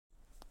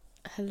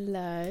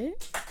Hello.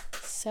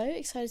 So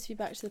excited to be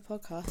back to the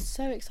podcast.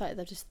 So excited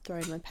I've just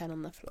thrown my pen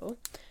on the floor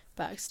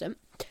by accident.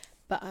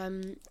 But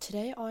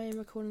today I am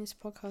recording this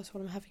podcast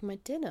while I'm having my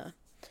dinner.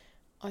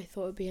 I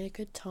thought it would be a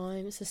good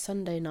time. It's a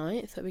Sunday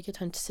night. I thought it would be a good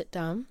time to sit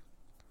down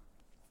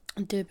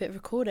and do a bit of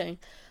recording.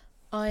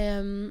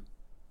 I'm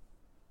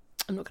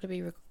not going to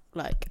be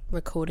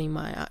recording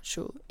my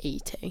actual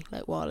eating,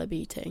 while I'm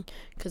eating,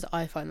 because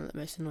I find that the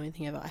most annoying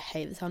thing ever. I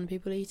hate the sound of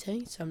people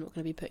eating, so I'm not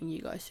going to be putting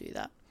you guys through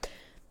that.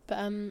 But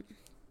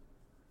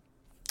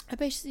I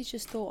basically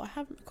just thought I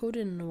haven't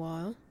recorded in a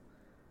while,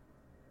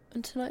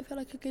 and tonight felt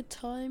like a good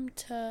time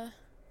to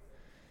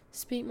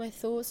speak my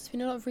thoughts. There's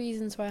been a lot of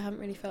reasons why I haven't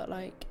really felt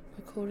like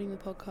recording the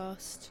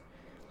podcast.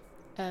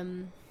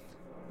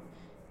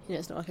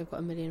 It's not like I've got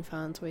a million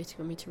fans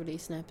waiting on me to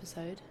release an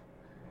episode.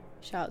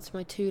 Shout out to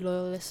my 2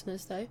 loyal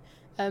listeners though.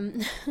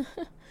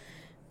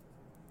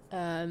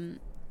 But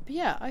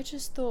yeah, I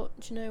just thought,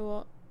 do you know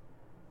what?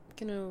 I'm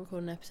gonna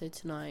record an episode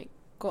tonight.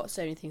 Got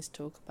so many things to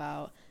talk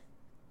about.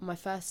 My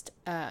first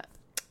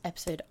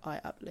episode I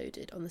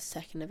uploaded on the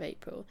 2nd of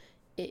April.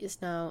 It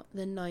is now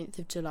the 9th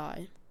of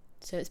July.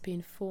 So it's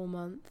been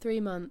 3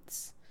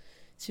 months.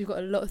 So we've got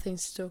a lot of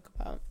things to talk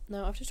about.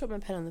 Now, I've just dropped my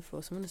pen on the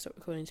floor, so I'm going to stop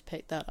recording to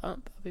pick that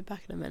up. I'll be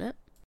back in a minute.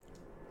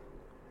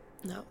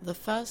 Now, the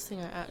first thing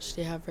I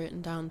actually have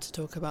written down to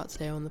talk about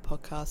today on the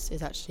podcast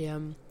is actually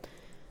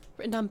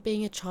written down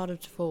being a child of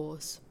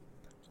divorce.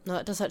 Now,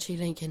 that does actually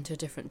link into a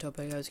different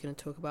topic I was going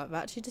to talk about. I've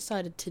actually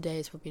decided today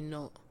is probably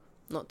not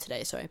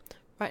today, sorry.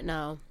 Right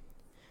now,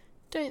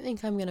 don't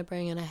think I'm going to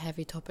bring in a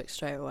heavy topic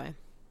straight away.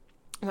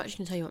 I'm actually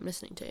going to tell you what I'm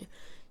listening to.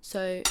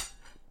 So,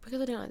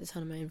 because I don't like the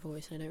sound of my own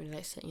voice and I don't really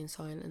like sitting in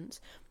silence,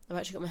 I've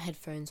actually got my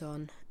headphones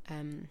on,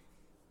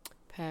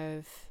 pair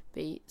of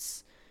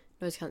Beats,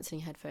 noise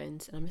cancelling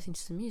headphones, and I'm listening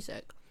to some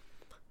music.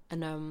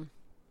 And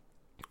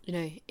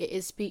it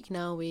is Speak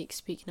Now week.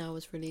 Speak Now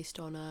was released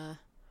on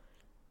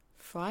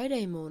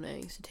Friday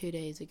morning, so 2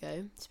 days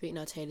ago. Speak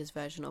Now Taylor's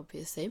version,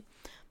 obviously.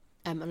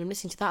 And I'm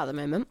listening to that at the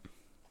moment.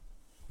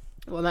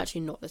 Well, I'm actually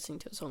not listening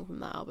to a song from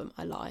that album,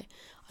 I lie.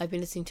 I've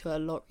been listening to it a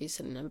lot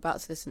recently and I'm about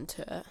to listen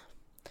to it.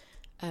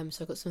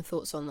 So I've got some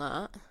thoughts on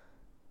that.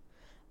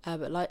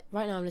 But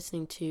right now I'm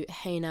listening to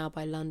Hey Now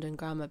by London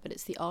Grammar, but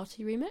it's the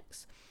Arty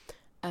remix.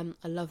 I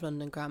love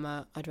London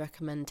Grammar. I'd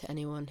recommend to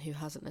anyone who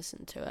hasn't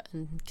listened to it.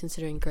 And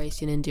considering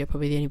Gracie and India are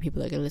probably the only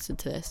people that are going to listen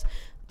to this,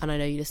 and I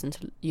know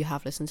you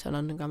have listened to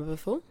London Grammar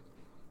before.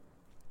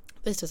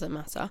 This doesn't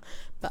matter.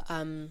 But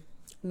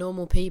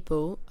Normal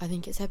People, I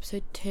think it's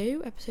episode 3.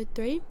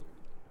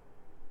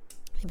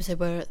 The episode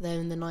where they're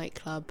in the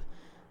nightclub.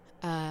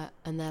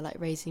 And they're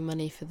raising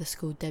money for the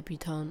school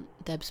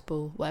Deb's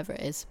Ball, whatever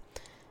it is.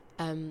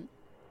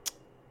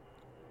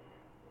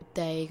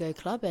 They go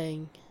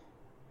clubbing.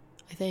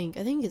 I think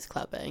it's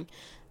clubbing.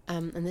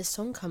 And this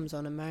song comes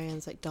on and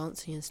Marianne's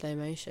dancing in slow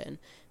motion.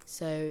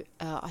 So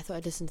I thought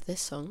I'd listen to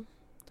this song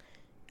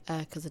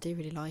because I do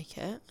really like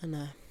it.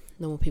 And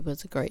Normal People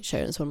is a great show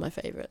and it's one of my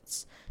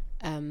favourites.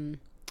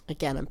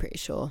 Again, I'm pretty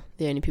sure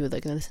the only people that are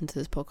going to listen to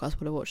this podcast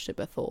would have watched it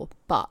before.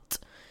 But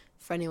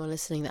for anyone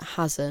listening that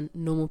hasn't,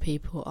 Normal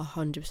People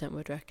 100%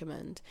 would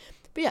recommend.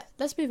 But yeah,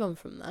 let's move on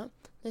from that.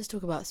 Let's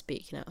talk about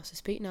Speak Now. So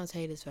Speak Now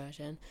Taylor's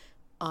version,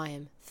 I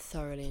am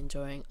thoroughly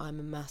enjoying. I'm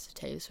a massive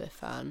Taylor Swift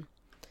fan.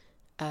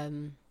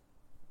 And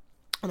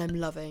I'm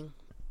loving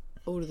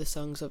all of the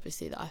songs,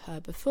 obviously, that I've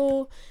heard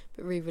before,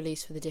 but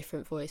re-released with a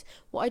different voice.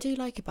 What I do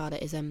like about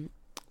it is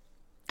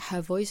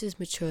her voice has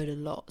matured a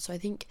lot. So I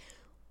think,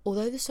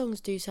 although the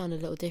songs do sound a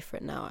little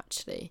different now,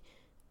 actually,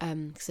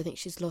 because I think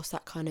she's lost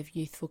that kind of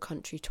youthful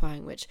country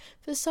twang, which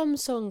for some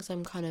songs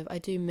I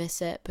do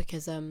miss it,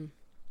 because I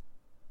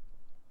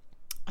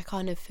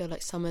kind of feel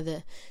like some of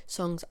the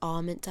songs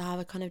are meant to have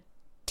a kind of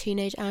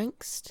teenage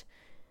angst,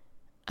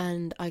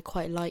 and I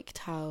quite liked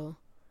how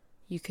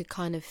you could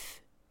kind of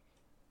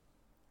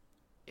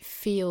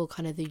feel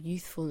kind of the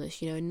youthfulness,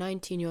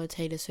 19-year-old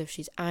Taylor Swift,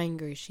 she's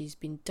angry, she's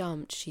been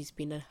dumped, she's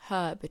been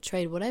hurt,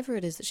 betrayed, whatever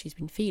it is that she's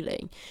been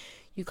feeling,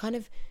 you kind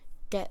of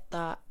get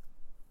that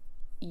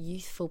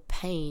youthful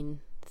pain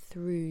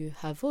through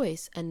her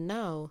voice. And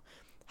now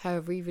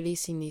her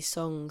re-releasing these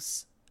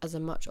songs as a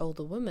much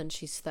older woman,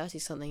 she's 30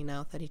 something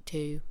now,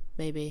 32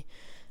 maybe,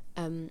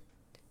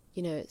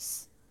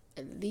 it's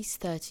at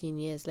least 13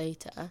 years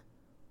later,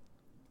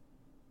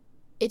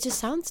 it just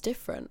sounds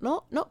different.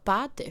 Not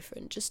bad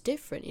different, just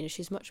different.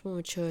 She's much more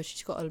mature,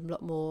 she's got a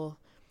lot more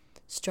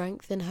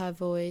strength in her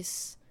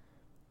voice,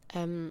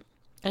 and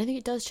I think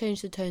it does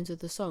change the tones of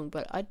the song,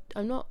 but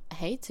I'm not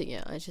hating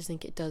it. I just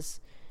think it does.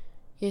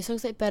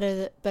 Songs like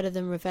Better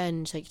Than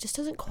Revenge, it just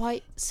doesn't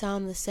quite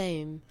sound the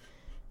same.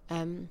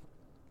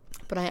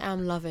 But I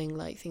am loving,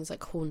 things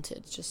like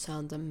Haunted, just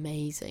sounds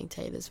amazing,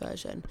 Taylor's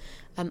version.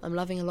 I'm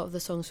loving a lot of the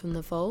songs from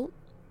The Vault,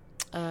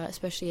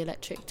 especially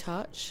Electric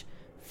Touch.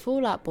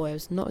 Fall Out Boy, I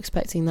was not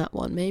expecting that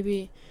one.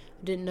 Maybe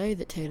I didn't know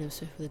that Taylor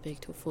Swift was a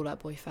big Fall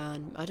Out Boy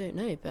fan. I don't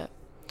know, but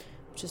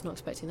I was just not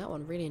expecting that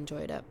one. Really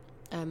enjoyed it.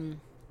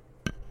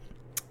 But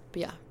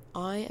yeah,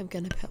 I am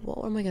going to put...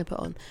 What am I going to put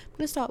on? I'm going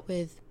to start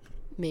with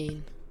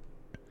Mean.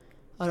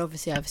 And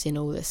obviously I've seen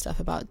all this stuff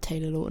about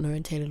Taylor Lautner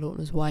and Taylor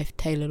Lautner's wife,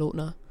 Taylor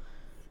Lautner.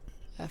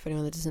 For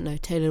anyone that doesn't know,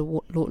 Taylor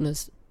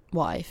Lautner's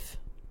wife.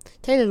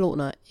 Taylor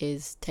Lautner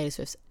is Taylor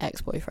Swift's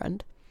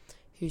ex-boyfriend,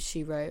 who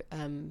she wrote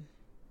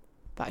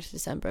Back to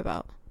December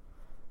about.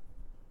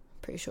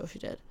 Pretty sure she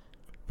did.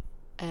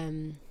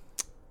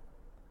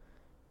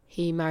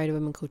 He married a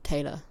woman called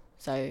Taylor,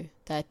 so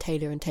they're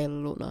Taylor and Taylor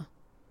Lautner.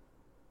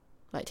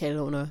 Like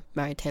Taylor Lautner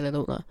married Taylor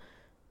Lautner.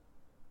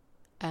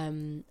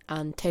 And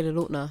Taylor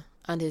Lautner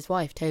and his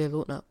wife, Taylor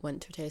Lautner,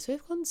 went to a Taylor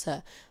Swift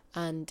concert,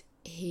 and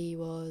he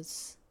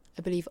was,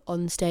 I believe,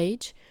 on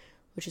stage,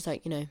 which is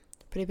like,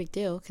 pretty big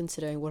deal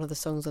considering one of the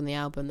songs on the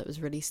album that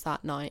was released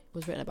that night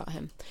was written about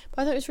him.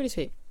 But I thought it was really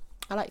sweet.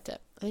 I liked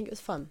it. I think it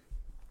was fun.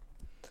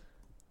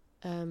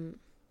 But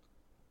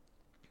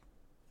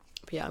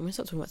yeah, I'm going to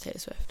stop talking about Taylor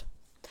Swift.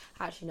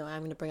 Actually, no,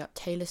 I'm going to bring up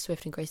Taylor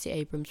Swift and Gracie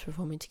Abrams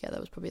performing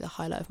together. Was probably the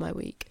highlight of my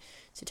week.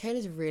 So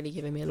Taylor's really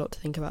given me a lot to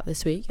think about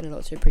this week and a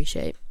lot to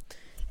appreciate.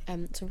 So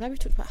I'm glad we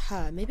talked about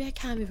her. Maybe I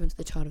can move on to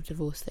the child of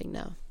divorce thing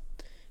now.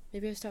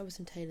 Maybe I'll start with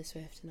some Taylor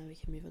Swift and now we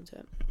can move on to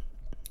it.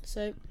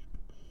 So,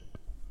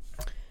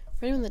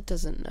 for anyone that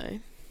doesn't know,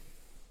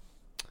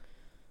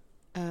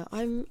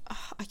 I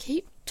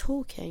keep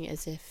talking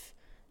as if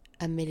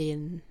a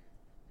million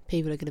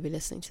people are going to be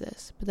listening to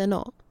this, but they're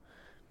not.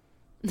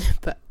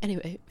 But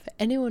anyway, for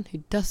anyone who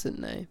doesn't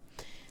know,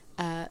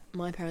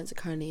 my parents are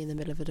currently in the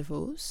middle of a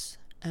divorce.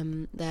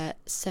 They're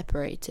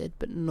separated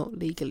but not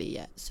legally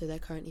yet, so they're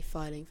currently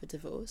filing for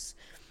divorce.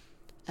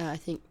 I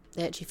think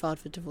they actually filed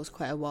for divorce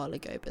quite a while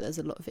ago, but there's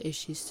a lot of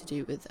issues to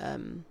do with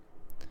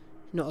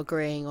not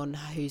agreeing on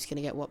who's going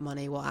to get what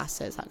money, what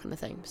assets, that kind of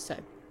thing. So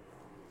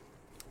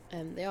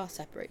they are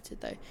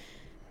separated though.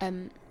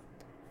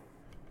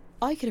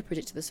 I could have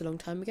predicted this a long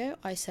time ago.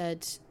 I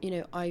said,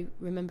 I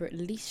remember at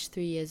least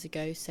 3 years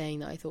ago saying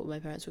that I thought my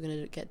parents were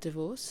going to get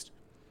divorced.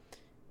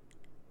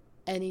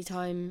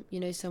 Anytime,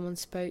 I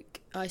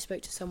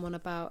spoke to someone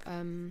about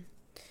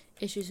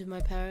issues with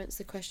my parents,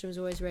 the question was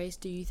always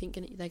raised, do you think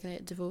they're going to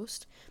get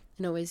divorced?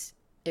 And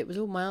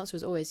my answer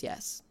was always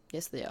yes.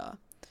 Yes, they are.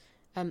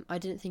 I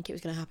didn't think it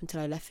was going to happen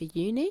until I left for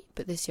uni,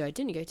 but this year I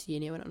didn't go to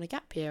uni. I went on a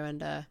gap year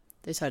and they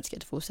decided to get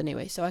divorced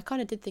anyway. So I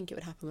kind of did think it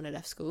would happen when I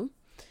left school.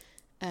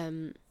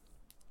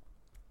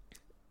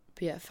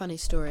 But yeah, funny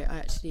story. I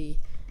actually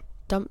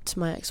dumped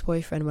my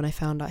ex-boyfriend when I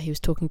found out he was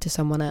talking to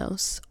someone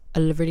else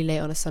really late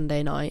on a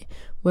Sunday night.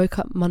 Woke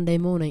up Monday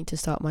morning to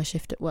start my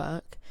shift at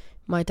work.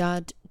 My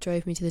dad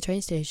drove me to the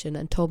train station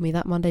and told me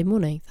that Monday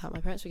morning that my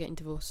parents were getting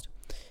divorced.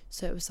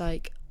 So it was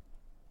like,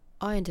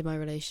 I ended my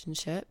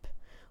relationship.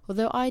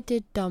 Although I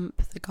did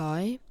dump the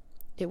guy,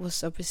 it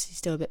was obviously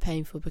still a bit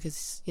painful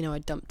because, I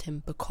dumped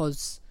him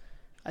because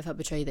I felt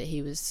betrayed that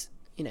he was,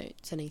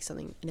 sending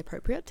something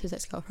inappropriate to his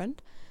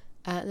ex-girlfriend.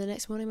 And the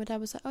next morning my dad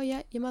was like, oh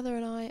yeah, your mother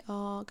and I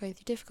are going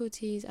through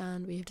difficulties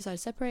and we have decided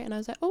to separate. And I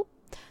was like, oh,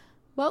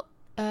 well,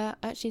 I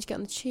actually need to get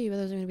on the tube,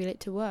 otherwise I'm going to be late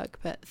to work.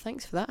 But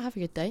thanks for that. Have a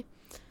good day.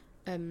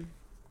 But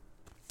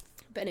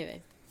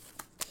anyway,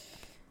 I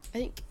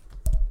think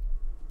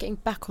getting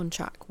back on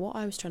track, what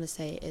I was trying to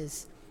say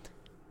is,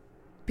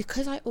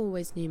 because I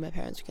always knew my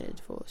parents were getting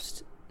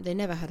divorced, they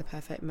never had a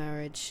perfect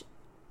marriage.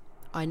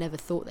 I never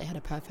thought they had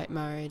a perfect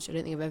marriage. I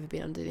don't think I've ever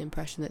been under the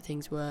impression that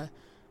things were,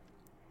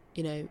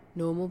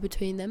 normal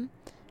between them.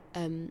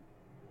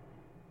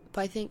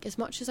 But I think as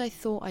much as I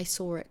thought I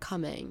saw it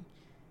coming,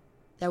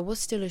 there was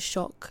still a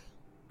shock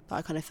that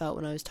I kind of felt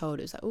when I was told.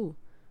 It was like, oh,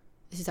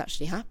 this is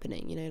actually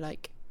happening.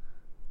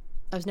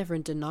 I was never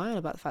in denial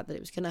about the fact that it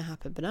was going to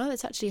happen, but now that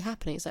it's actually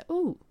happening, it's like,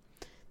 oh,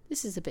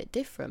 this is a bit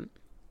different.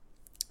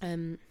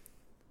 And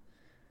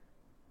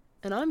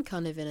I'm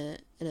kind of in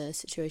a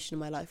situation in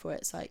my life where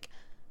it's like,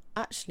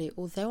 actually,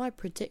 although I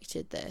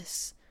predicted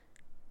this,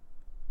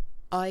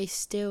 I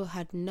still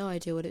had no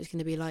idea what it was going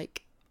to be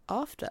like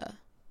after.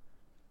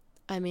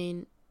 I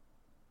mean,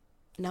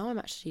 now I'm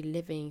actually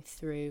living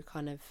through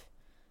kind of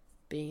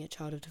being a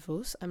child of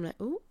divorce. I'm like,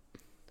 oh,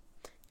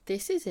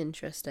 this is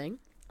interesting.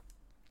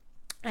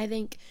 I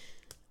think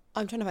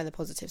I'm trying to find the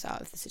positives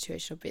out of the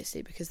situation,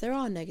 obviously, because there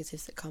are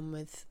negatives that come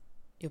with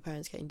your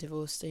parents getting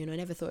divorced. I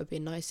never thought it'd be a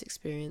nice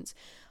experience.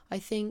 I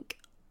think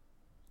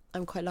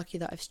I'm quite lucky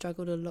that I've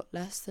struggled a lot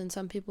less than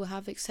some people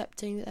have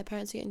accepting that their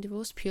parents are getting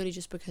divorced, purely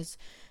just because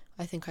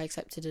I think I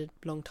accepted a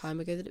long time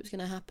ago that it was going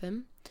to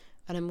happen.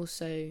 And I'm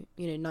also,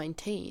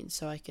 19,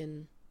 so I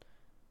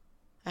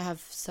have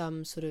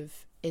some sort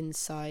of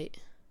insight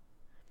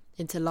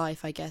into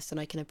life, I guess, and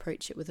I can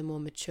approach it with a more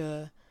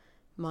mature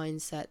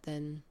mindset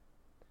than,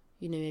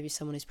 maybe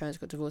someone whose parents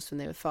got divorced when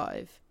they were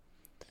 5.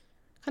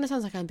 Kind of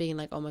sounds like I'm being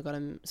like, oh my god,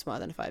 I'm smarter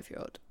than a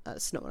 5-year-old.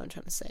 That's not what I'm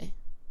trying to say.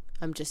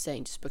 I'm just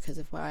saying, just because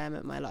of where I am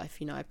in my life,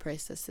 I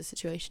process the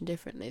situation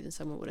differently than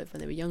someone would have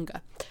when they were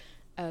younger.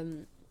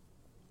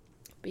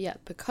 But yeah,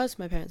 because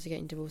my parents are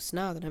getting divorced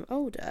now that I'm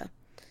older,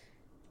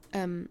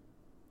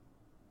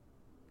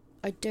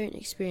 I don't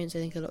experience, I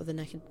think, a lot of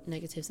the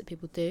negatives that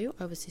people do.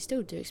 I obviously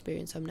still do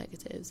experience some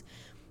negatives,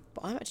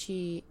 but I'm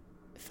actually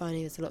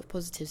finding there's a lot of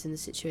positives in the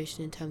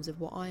situation in terms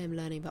of what I am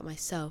learning about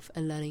myself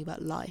and learning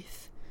about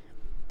life.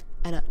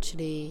 And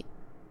actually,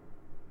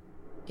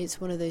 it's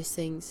one of those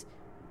things,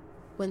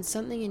 when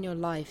something in your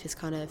life is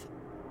kind of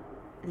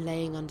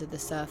laying under the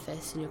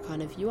surface and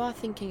you are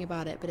thinking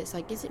about it, but it's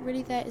like, is it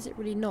really there? Is it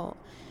really not?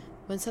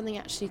 When something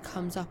actually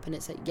comes up and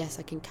it's like, yes,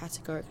 I can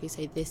categorically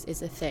say this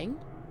is a thing,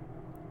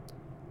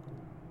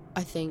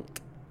 I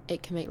think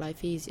it can make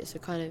life easier. So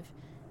kind of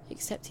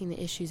accepting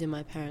the issues in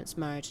my parents'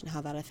 marriage and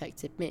how that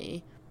affected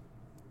me,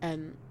 I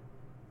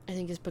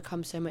think has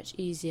become so much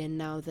easier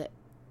now that,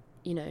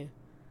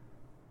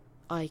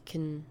 I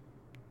can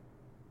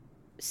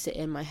sit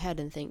in my head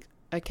and think,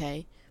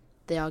 okay,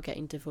 they are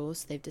getting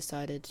divorced. They've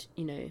decided,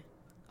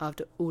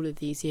 after all of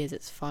these years,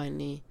 it's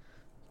finally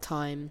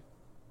time.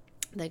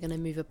 They're going to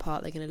move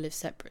apart. They're going to live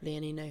separately.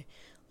 And,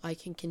 I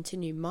can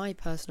continue my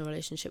personal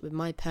relationship with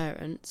my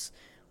parents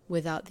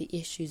without the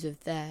issues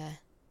of their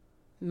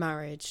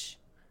marriage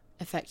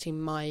affecting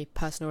my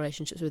personal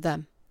relationships with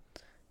them.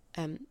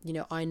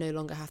 I no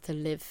longer have to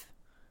live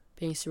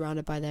being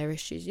surrounded by their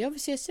issues.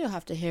 Obviously, I still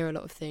have to hear a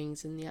lot of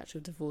things, and the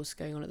actual divorce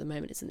going on at the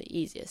moment isn't the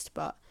easiest,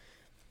 but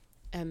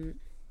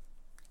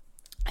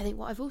I think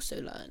what I've also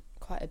learned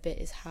quite a bit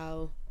is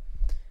how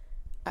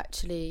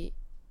actually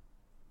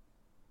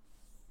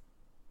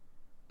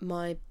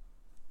my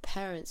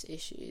parents'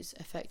 issues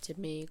affected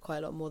me quite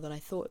a lot more than I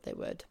thought they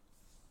would.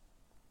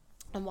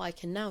 And what I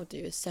can now do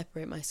is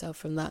separate myself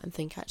from that and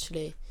think,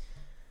 actually,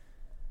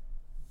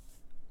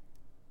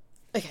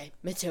 okay,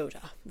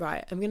 Matilda,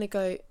 right, I'm going to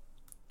go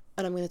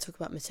and I'm going to talk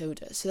about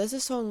Matilda. So there's a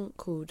song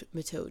called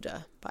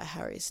Matilda by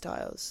Harry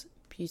Styles.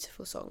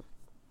 Beautiful song.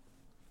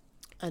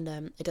 And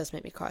it does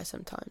make me cry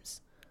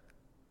sometimes.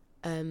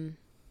 And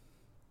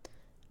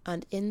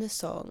in the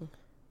song,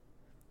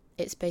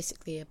 it's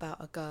basically about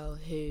a girl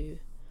who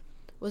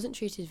wasn't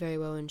treated very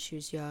well when she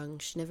was young.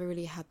 She never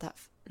really had that,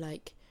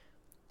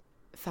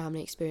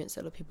 family experience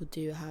that a lot of people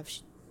do have.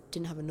 She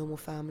didn't have a normal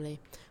family.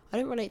 I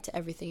don't relate to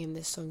everything in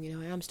this song,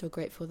 I am still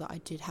grateful that I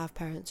did have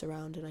parents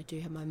around, and I do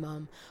have my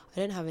mum. I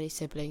don't have any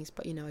siblings,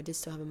 but I did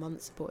still have a mum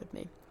that supported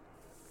me.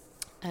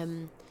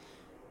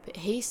 But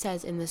he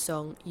says in the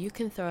song, you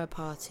can throw a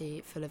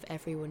party full of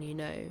everyone you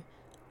know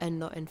and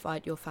not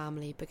invite your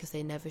family because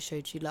they never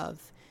showed you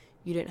love.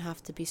 You don't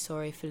have to be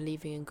sorry for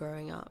leaving and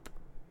growing up.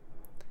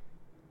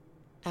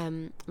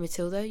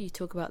 Matilda, you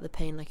talk about the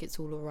pain like it's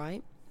all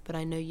alright, but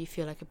I know you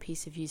feel like a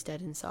piece of you's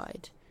dead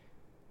inside.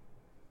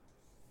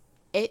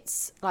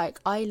 It's like,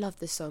 I love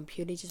this song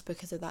purely just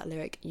because of that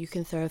lyric. You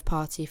can throw a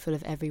party full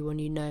of everyone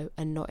you know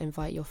and not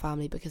invite your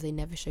family because they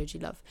never showed you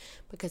love.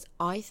 Because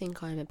I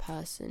think I'm a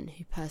person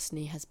who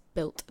personally has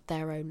built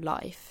their own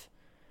life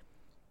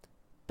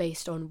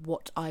based on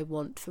what I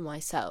want for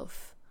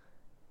myself.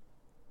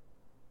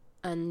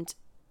 And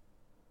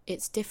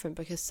it's different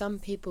because some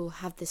people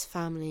have this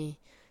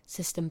family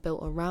system built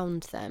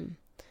around them,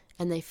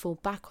 and they fall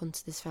back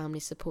onto this family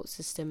support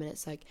system, and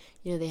it's like,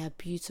 they have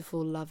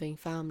beautiful, loving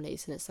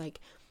families, and it's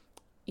like,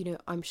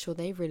 I'm sure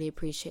they really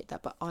appreciate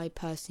that, but I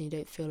personally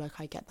don't feel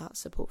like I get that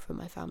support from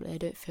my family. I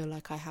don't feel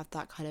like I have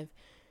that kind of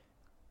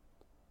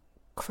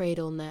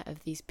cradle net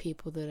of these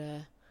people that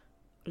are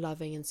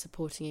loving and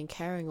supporting and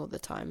caring all the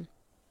time,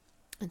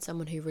 and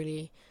someone who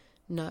really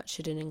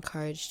nurtured and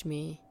encouraged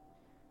me.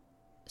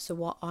 So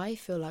what I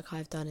feel like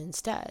I've done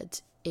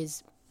instead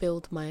is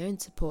build my own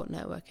support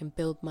network and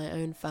build my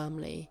own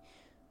family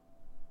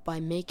by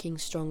making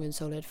strong and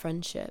solid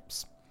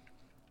friendships.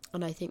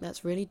 And I think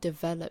that's really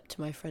developed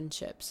my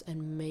friendships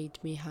and made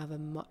me have a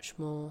much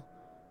more,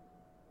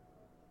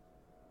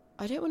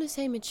 I don't want to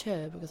say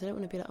mature, because I don't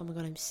want to be like, oh my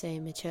god, I'm so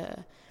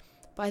mature,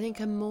 but I think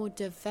a more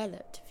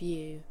developed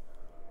view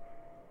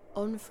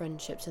on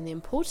friendships and the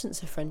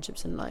importance of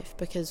friendships in life.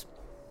 Because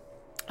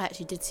I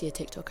actually did see a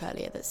TikTok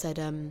earlier that said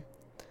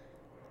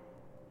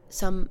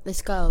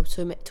this girl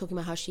talking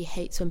about how she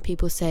hates when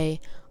people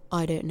say,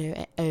 I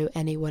don't owe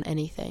anyone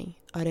anything.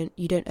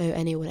 You don't owe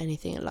anyone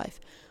anything in life.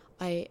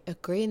 I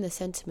agree in the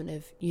sentiment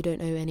of you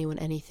don't owe anyone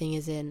anything,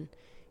 as in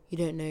you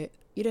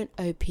don't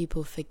owe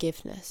people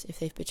forgiveness if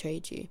they've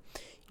betrayed you.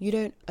 You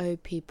don't owe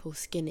people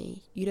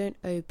skinny. You don't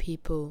owe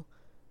people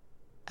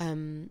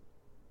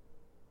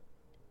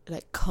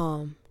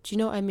calm. Do you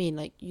know what I mean?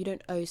 Like, you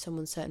don't owe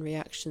someone certain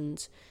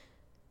reactions.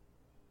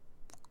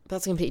 But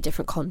that's a completely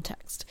different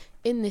context.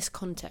 In this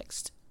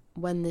context,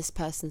 when this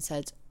person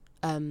said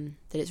that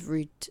it's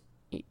rude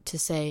to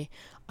say,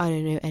 I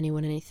don't owe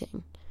anyone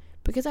anything,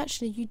 because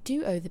actually you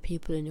do owe the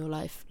people in your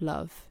life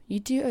love. You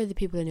do owe the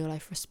people in your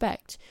life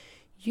respect.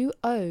 You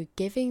owe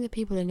giving the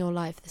people in your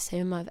life the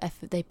same amount of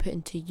effort they put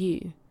into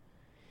you.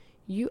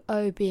 You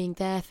owe being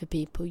there for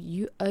people.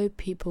 You owe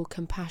people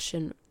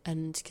compassion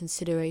and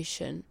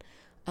consideration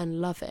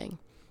and loving,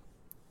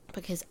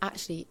 because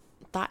actually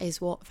that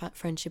is what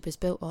friendship is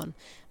built on.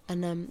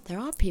 And there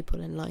are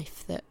people in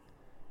life that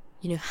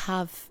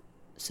have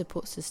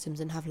support systems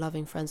and have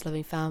loving friends,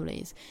 loving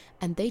families,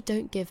 and they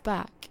don't give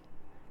back,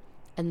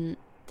 and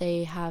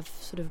they have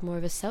sort of more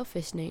of a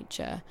selfish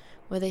nature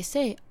where they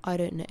say, I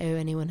don't owe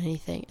anyone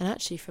anything. And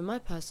actually, from my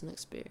personal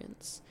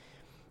experience,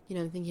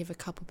 I'm thinking of a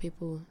couple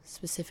people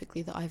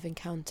specifically that I've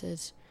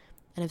encountered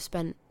and have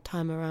spent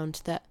time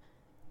around, that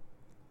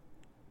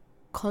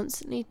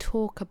constantly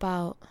talk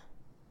about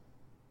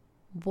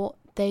what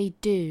they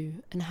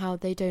do and how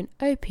they don't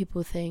owe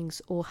people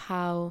things, or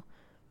how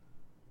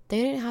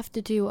they don't have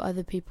to do what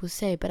other people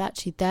say, but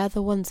actually they're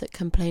the ones that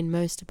complain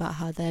most about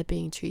how they're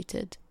being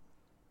treated.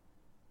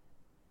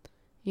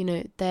 You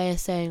know, they're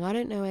saying, I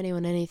don't owe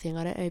anyone anything,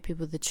 I don't owe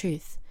people the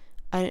truth,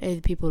 I don't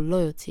owe people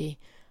loyalty,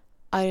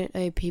 I don't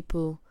owe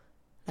people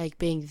like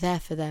being there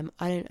for them,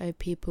 I don't owe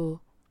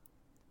people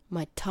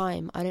my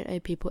time, I don't owe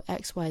people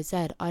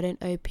XYZ, I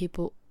don't owe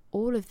people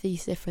all of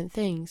these different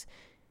things.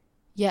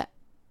 Yet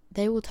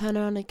they will turn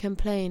around and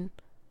complain,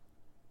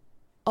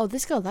 oh,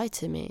 this girl lied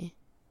to me,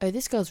 oh,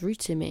 this girl's rude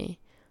to me,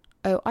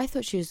 oh, I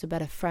thought she was a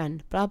better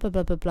friend, blah blah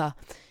blah blah blah.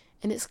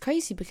 And it's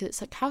crazy because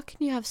it's like, how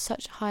can you have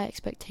such high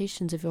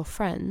expectations of your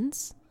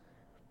friends,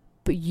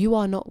 but you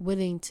are not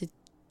willing to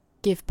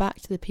give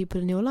back to the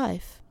people in your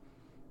life?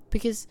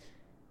 Because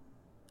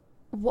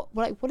what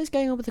is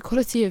going on with the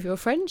quality of your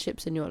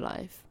friendships in your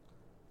life?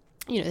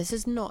 You know, this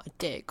is not a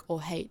dig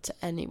or hate to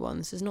anyone.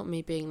 This is not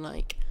me being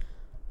like,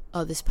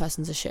 oh, this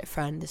person's a shit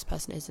friend, this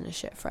person isn't a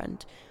shit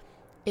friend.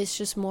 It's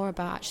just more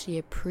about actually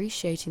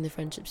appreciating the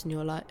friendships in your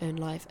own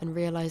life and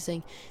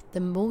realising the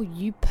more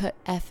you put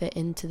effort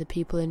into the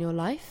people in your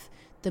life,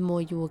 the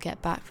more you will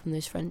get back from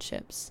those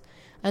friendships.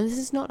 And this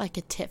is not like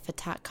a tit for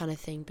tat kind of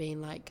thing,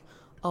 being like,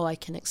 oh, I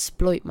can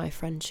exploit my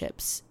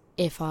friendships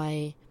if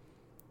I...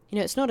 You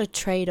know, it's not a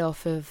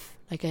trade-off of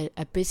like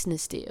a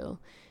business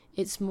deal.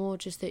 It's more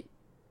just that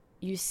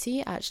you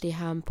see actually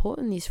how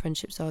important these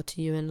friendships are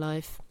to you in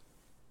life,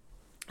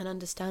 and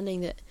understanding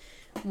that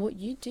what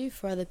you do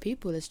for other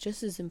people is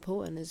just as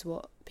important as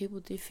what people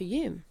do for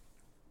you.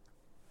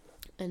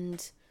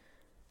 And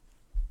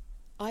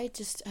I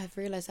just have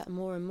realised that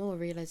more and more,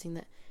 realising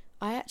that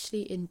I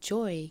actually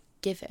enjoy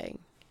giving,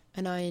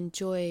 and I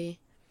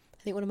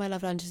think one of my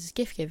love languages is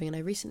gift giving, and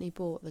I recently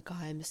bought the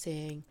guy I'm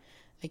seeing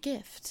a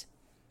gift.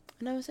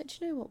 And I was like, do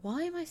you know what?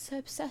 Why am I so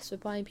obsessed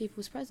with buying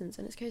people's presents?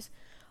 And it's because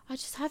I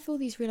just have all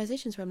these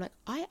realizations where I'm like,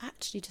 I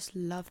actually just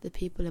love the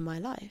people in my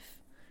life.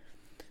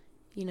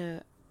 You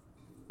know,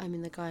 I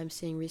mean, the guy I'm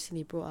seeing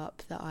recently brought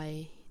up that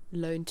I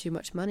loan too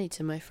much money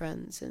to my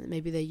friends and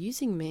maybe they're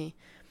using me.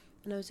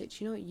 And I was like,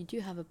 do you know what? You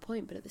do have a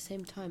point, but at the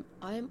same time,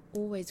 I am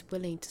always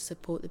willing to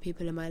support the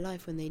people in my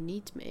life when they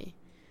need me.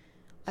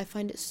 I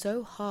find it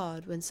so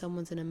hard when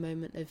someone's in a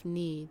moment of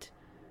need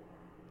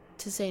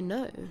to say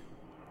no.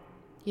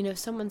 You know, if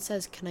someone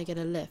says, can I get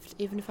a lift?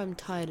 Even if I'm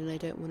tired and I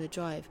don't want to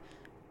drive,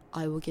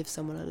 I will give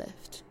someone a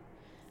lift.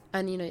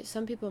 And, you know,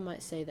 some people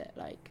might say that,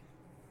 like,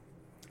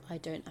 I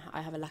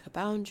have a lack of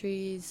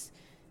boundaries,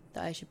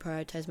 that I should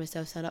prioritise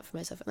myself, stand up for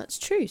myself. And that's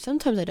true.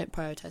 Sometimes I don't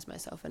prioritise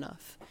myself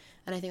enough.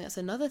 And I think that's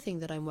another thing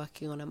that I'm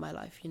working on in my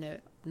life. You know,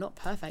 not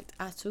perfect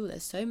at all.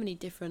 There's so many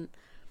different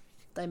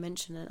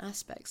dimensions and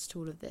aspects to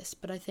all of this.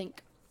 But I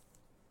think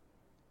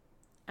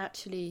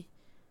actually,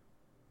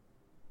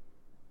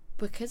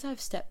 because I've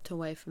stepped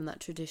away from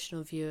that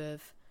traditional view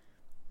of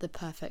the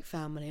perfect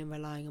family and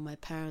relying on my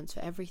parents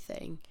for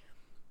everything,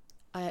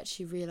 I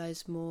actually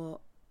realise more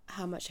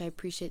how much I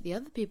appreciate the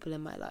other people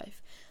in my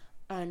life.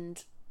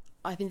 And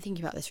I've been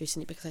thinking about this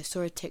recently because I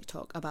saw a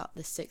TikTok about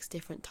the 6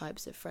 different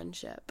types of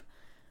friendship.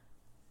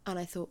 And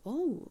I thought,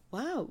 oh,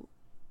 wow,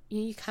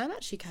 you can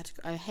actually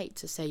categorize. I hate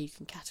to say you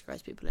can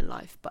categorize people in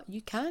life, but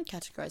you can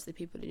categorize the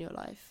people in your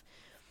life.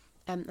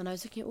 And I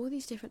was looking at all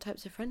these different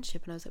types of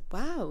friendship and I was like,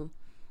 wow,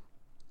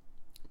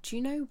 do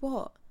you know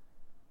what?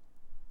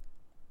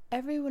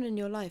 Everyone in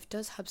your life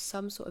does have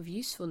some sort of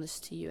usefulness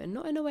to you, and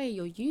not in a way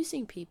you're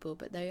using people,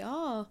 but they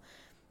are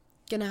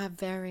going to have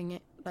varying,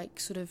 like,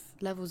 sort of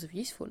levels of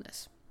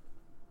usefulness.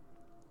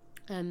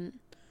 You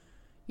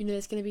know,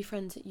 there's going to be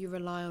friends that you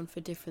rely on for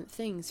different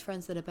things,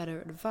 friends that are better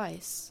at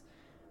advice,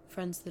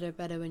 friends that are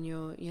better when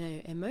you're, you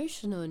know,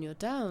 emotional and you're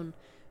down,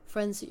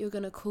 friends that you're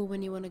going to call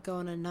when you want to go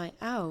on a night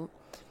out,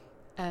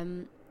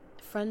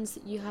 friends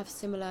that you have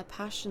similar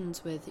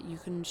passions with, that you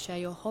can share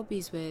your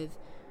hobbies with,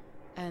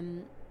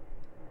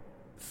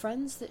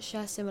 friends that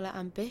share similar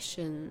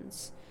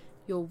ambitions,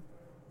 your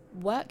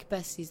work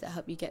besties that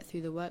help you get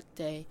through the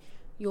workday,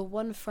 your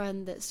one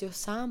friend that's your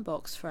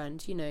sandbox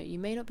friend. You know, you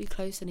may not be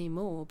close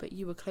anymore, but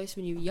you were close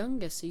when you were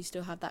younger, so you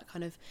still have that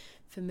kind of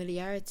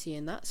familiarity,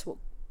 and that's what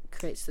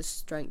creates the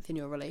strength in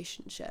your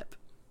relationship.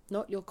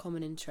 Not your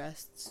common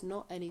interests,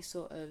 not any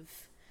sort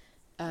of,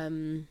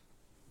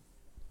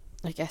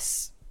 I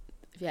guess,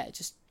 yeah,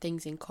 just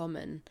things in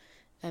common.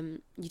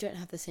 You don't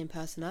have the same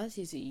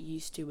personalities that you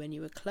used to when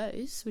you were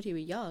close, when you were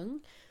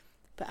young,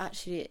 but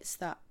actually it's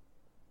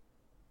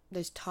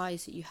those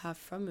ties that you have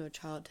from your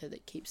childhood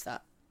that keeps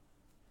that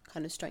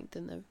kind of strength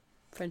in the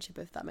friendship,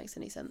 if that makes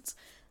any sense.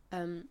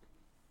 But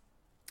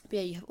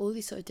yeah, you have all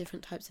these sort of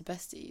different types of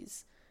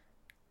besties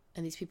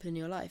and these people in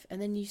your life,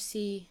 and then you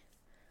see,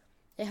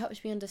 it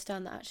helps me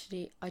understand that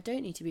actually I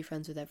don't need to be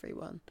friends with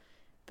everyone,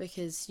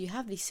 because you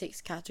have these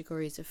 6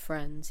 categories of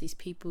friends, these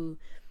people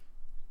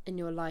in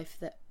your life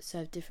that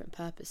serve different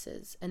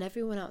purposes, and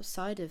everyone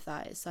outside of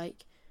that, it's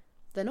like,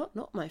 they're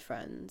not my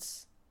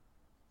friends,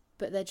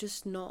 but they're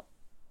just not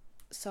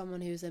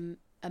someone who's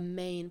a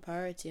main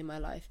priority in my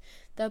life.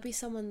 There'll be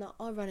someone that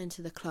I'll run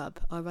into the club,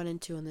 I'll run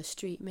into on the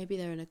street. Maybe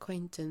they're an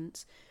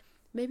acquaintance.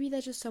 Maybe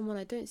they're just someone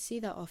I don't see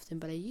that often,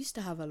 but I used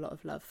to have a lot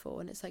of love for.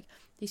 And it's like,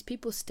 these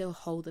people still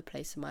hold a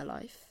place in my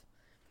life.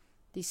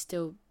 These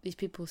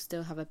people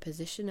still have a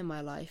position in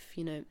my life,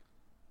 you know.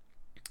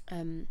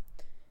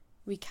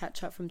 We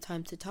catch up from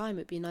time to time.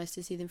 It'd be nice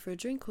to see them for a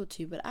drink or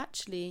two, but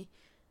actually,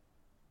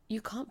 you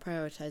can't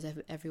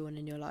prioritize everyone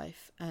in your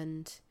life.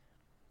 And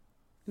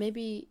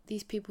maybe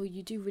these people,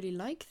 you do really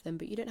like them,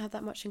 but you don't have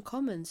that much in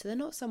common. So they're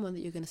not someone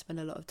that you're going to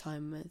spend a lot of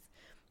time with.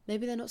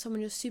 Maybe they're not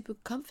someone you're super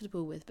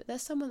comfortable with, but they're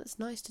someone that's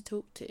nice to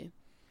talk to.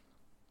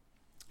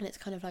 And it's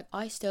kind of like,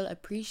 I still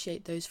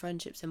appreciate those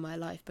friendships in my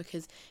life,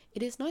 because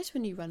it is nice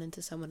when you run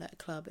into someone at a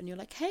club and you're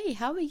like, hey,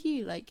 how are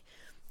you? Like,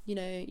 you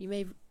know, you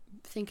may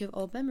think of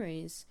old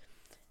memories,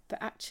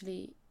 but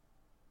actually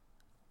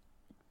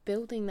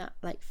building that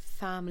like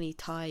family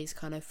ties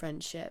kind of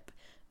friendship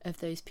of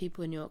those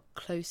people in your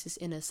closest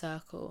inner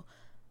circle,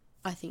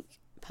 I think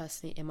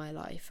personally in my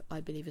life,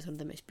 I believe is one of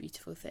the most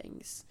beautiful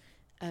things.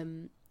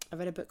 I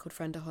read a book called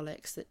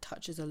Friendaholics that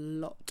touches a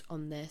lot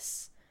on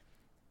this,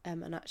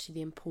 and actually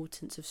the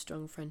importance of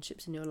strong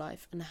friendships in your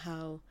life, and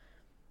how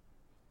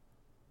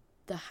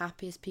the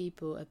happiest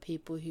people are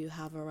people who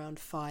have around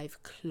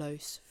 5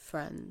 close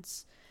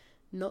friends.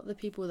 Not the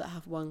people that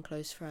have one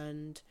close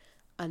friend,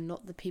 and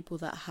not the people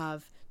that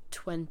have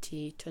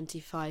 20,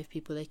 25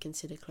 people they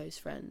consider close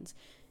friends.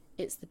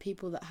 It's the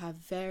people that have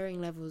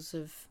varying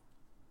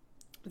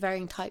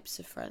types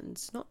of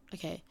friends. I don't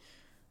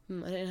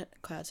know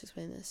quite how to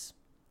explain this.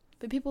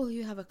 But people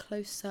who have a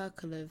close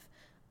circle of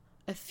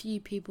a few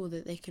people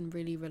that they can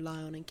really rely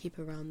on and keep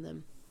around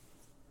them.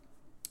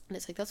 And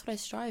it's like, that's what I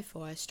strive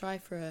for. I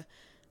strive for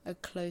a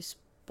close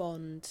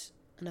bond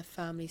and a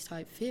family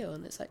type feel.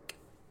 And it's like,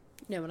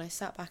 you know, when I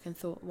sat back and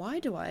thought, why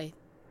do I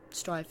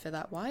strive for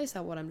that? Why is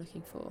that what I'm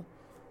looking for?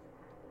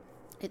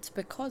 It's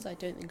because I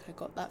don't think I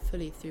got that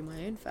fully through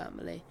my own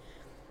family.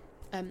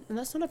 And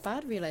that's not a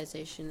bad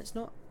realization. It's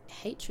not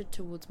hatred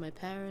towards my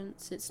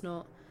parents. It's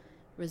not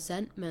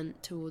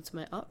resentment towards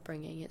my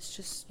upbringing. It's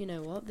just, you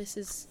know what, this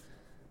is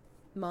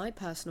my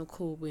personal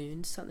core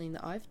wound, something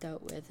that I've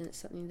dealt with, and it's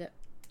something that,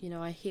 you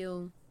know, I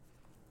heal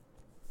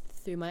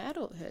through my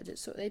adulthood.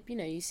 It's sort of, you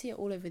know, you see it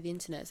all over the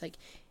internet. It's like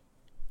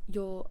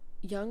your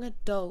young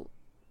adult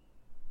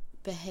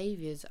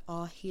behaviors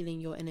are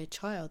healing your inner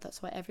child.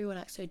 That's why everyone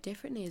acts so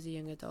differently as a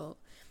young adult.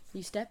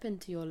 You step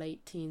into your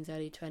late teens,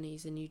 early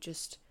 20s, and you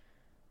just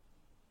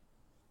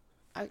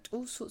act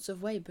all sorts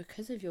of way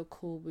because of your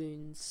core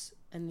wounds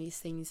and these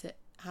things that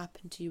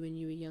happened to you when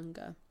you were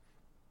younger.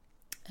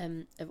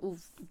 Of all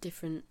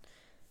different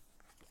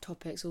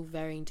topics, all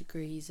varying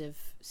degrees of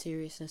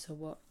seriousness or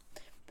what.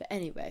 But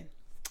anyway,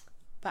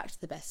 back to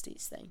the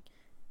besties thing.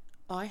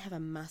 I have a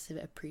massive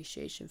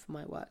appreciation for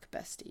my work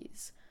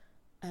besties.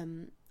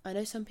 I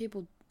know some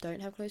people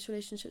don't have close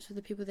relationships with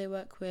the people they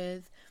work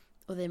with,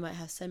 or they might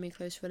have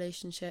semi-close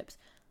relationships.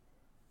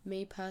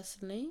 Me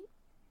personally,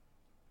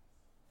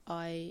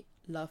 I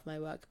love my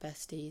work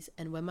besties,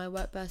 and when my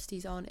work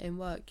besties aren't in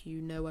work,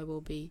 you know I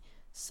will be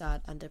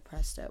sad and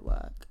depressed at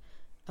work.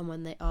 And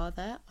when they are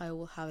there, I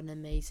will have an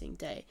amazing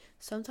day.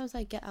 Sometimes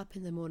I get up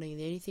in the morning, and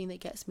the only thing that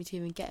gets me to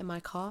even get in my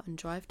car and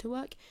drive to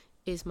work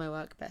is my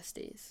work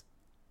besties.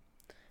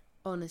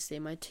 Honestly,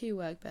 my 2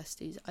 work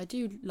besties, I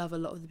do love a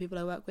lot of the people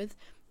I work with,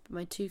 but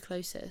my 2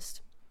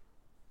 closest,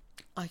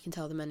 I can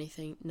tell them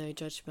anything, no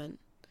judgment.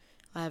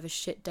 I have a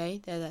shit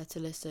day, they're there to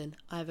listen.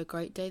 I have a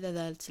great day, they're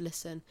there to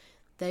listen.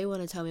 They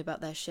want to tell me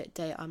about their shit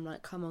day. I'm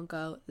like, come on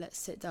girl, let's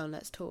sit down,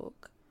 let's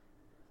talk.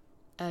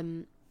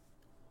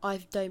 I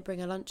don't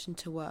bring a lunch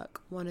into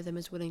work. One of them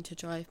is willing to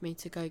drive me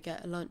to go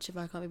get a lunch if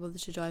I can't be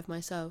bothered to drive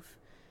myself.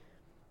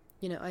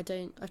 You know,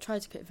 I've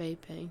tried to quit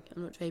vaping.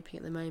 I'm not vaping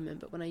at the moment,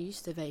 but when I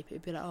used to vape,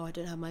 it'd be like, oh, I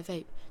don't have my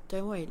vape.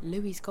 Don't worry,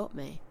 Louie's got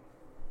me.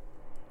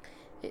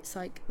 It's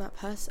like that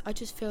person. I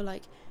just feel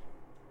like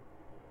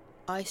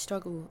I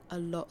struggle a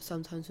lot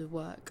sometimes with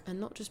work, and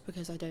not just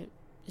because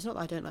it's not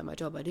that I don't like my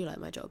job, I do like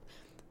my job,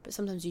 but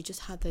sometimes you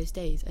just have those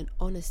days, and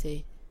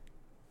honestly,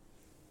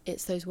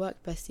 it's those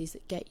work besties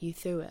that get you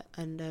through it.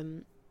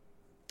 And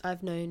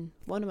I've known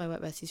one of my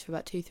work besties for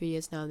about 2-3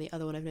 years now, and the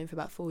other one I've known for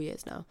about 4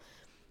 years now.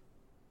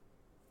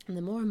 And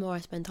the more and more I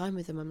spend time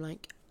with them, I'm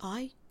like,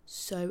 I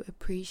so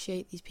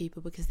appreciate these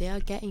people, because they are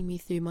getting me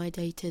through my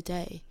day to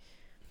day.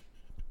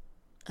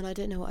 And I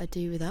don't know what I'd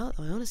do without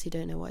them. I honestly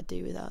don't know what I'd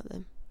do without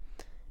them.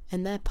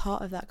 And they're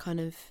part of that kind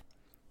of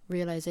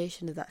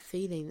realization of that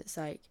feeling that's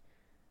like,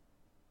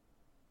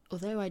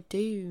 although I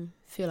do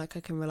feel like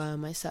I can rely on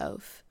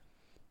myself,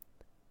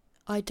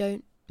 I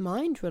don't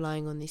mind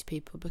relying on these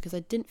people, because I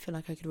didn't feel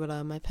like I could rely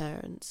on my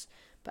parents.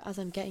 But as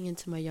I'm getting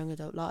into my young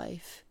adult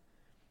life,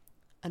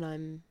 and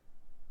I'm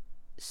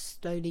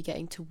slowly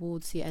getting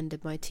towards the end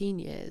of my teen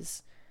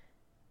years,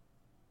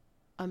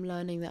 I'm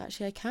learning that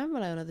actually I can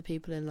rely on other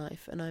people in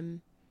life, and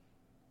I'm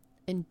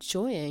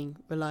enjoying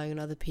relying on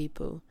other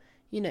people.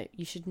 You know,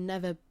 you should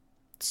never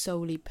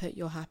solely put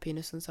your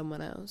happiness on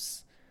someone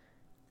else.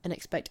 and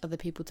expect other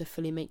people to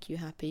fully make you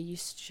happy. You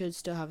should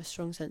still have a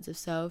strong sense of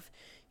self.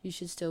 You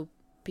should still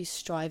be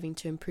striving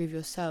to improve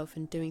yourself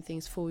and doing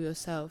things for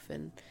yourself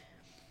and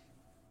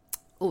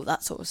all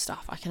that sort of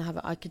stuff.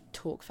 I could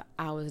talk for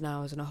hours and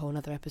hours on a whole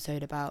nother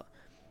episode about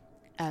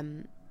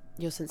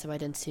your sense of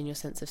identity and your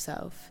sense of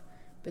self.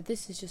 But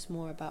this is just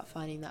more about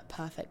finding that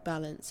perfect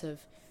balance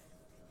of,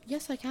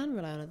 yes, I can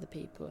rely on other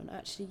people, and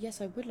actually, yes,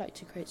 I would like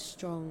to create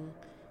strong,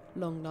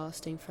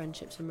 long-lasting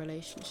friendships and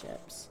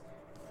relationships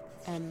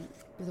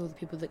with all the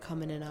people that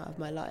come in and out of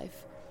my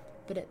life.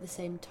 But at the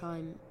same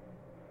time,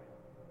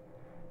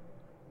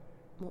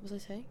 what was I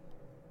saying?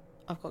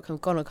 I've gone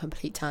on a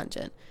complete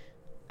tangent.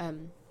 But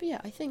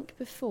yeah, I think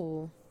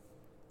before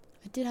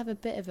I did have a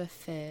bit of a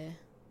fear,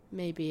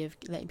 maybe, of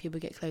letting people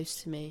get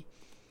close to me,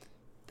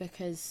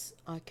 because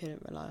I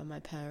couldn't rely on my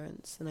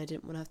parents and I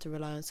didn't want to have to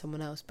rely on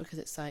someone else, because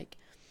it's like,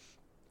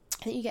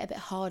 I think you get a bit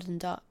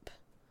hardened up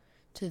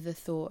to the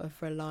thought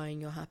of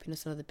relying your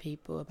happiness on other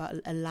people, about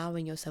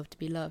allowing yourself to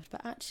be loved.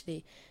 But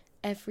actually,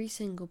 every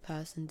single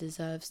person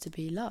deserves to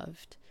be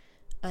loved.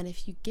 And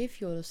if you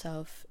give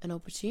yourself an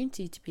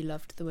opportunity to be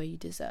loved the way you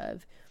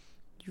deserve,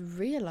 you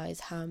realise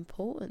how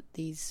important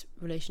these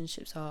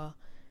relationships are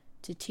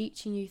to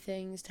teaching you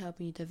things, to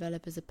helping you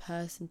develop as a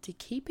person, to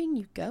keeping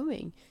you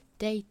going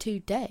day to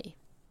day.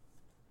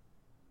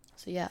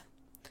 So yeah,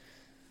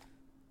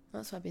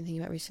 that's what I've been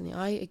thinking about recently.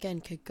 I,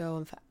 again, could go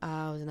on for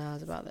hours and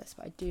hours about this,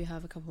 but I do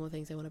have a couple more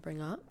things I want to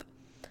bring up.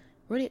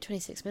 We're already at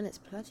 26 minutes,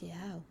 bloody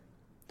hell.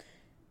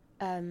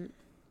 I'm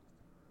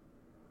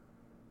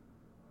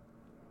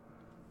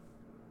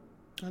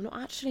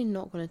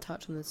not going to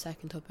touch on the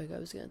second topic I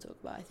was going to talk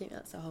about. I think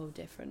that's a whole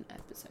different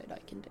episode I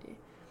can do.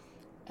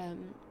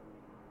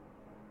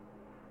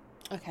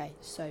 Okay,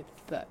 so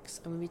books.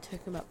 I'm going to be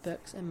talking about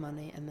books and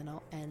money, and then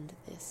I'll end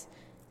this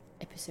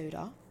episode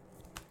up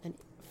and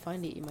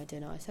finally eat my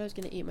dinner. I said I was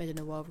going to eat my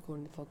dinner while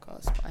recording the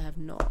podcast, but I have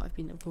not. I've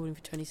been recording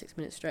for 26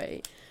 minutes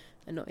straight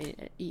and not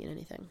eating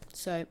anything.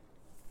 So,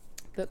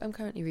 book I'm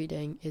currently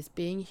reading is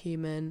Being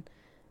Human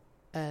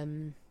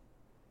by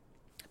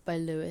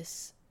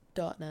Lewis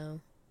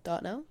Dartnell.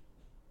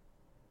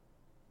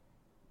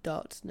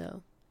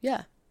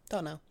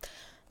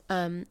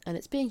 And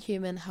it's Being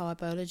Human, How Our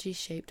Biology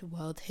Shaped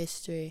World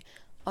History.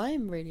 I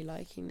am really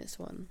liking this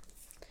one.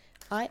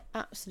 I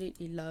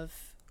absolutely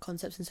love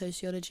concepts in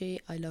sociology.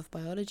 I love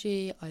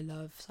biology. I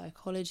love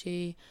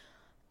psychology.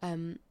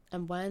 And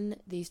when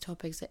these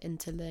topics are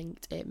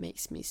interlinked, it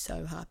makes me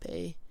so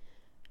happy.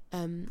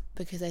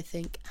 Because I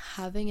think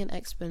having an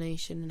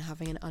explanation and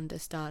having an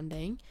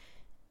understanding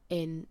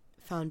in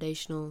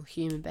foundational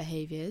human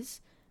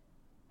behaviours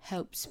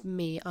helps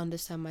me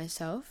understand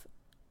myself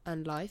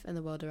and life and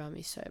the world around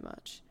me so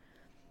much.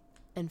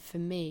 And for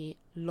me,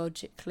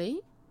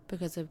 logically,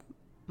 because of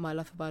my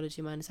love for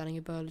biology, my understanding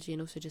of biology,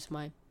 and also just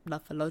my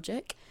love for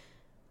logic,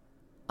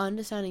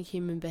 understanding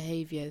human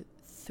behaviour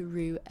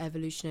through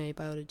evolutionary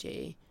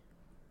biology,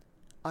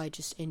 I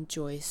just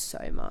enjoy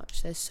so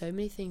much. There's so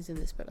many things in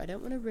this book. I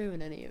don't want to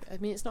ruin any of it. I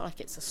mean, it's not like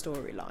it's a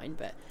storyline,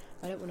 but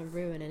I don't want to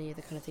ruin any of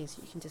the kind of things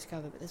that you can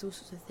discover. But there's all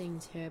sorts of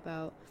things here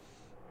about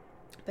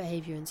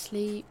behaviour in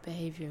sleep,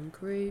 behaviour in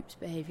groups,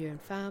 behaviour in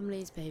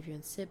families, behaviour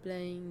in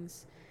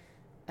siblings,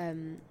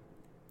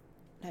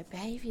 like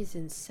behaviours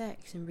in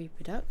sex and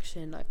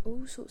reproduction, like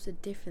all sorts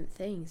of different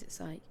things.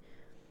 It's like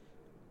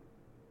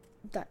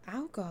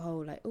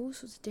alcohol, like all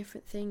sorts of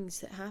different things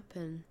that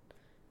happen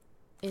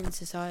in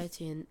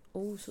society and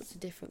all sorts of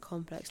different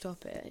complex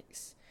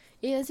topics.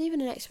 Yeah, there's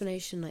even an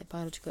explanation, like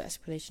biological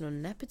explanation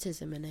on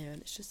nepotism in here,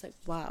 and it's just like,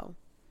 wow,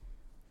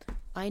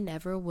 I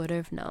never would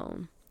have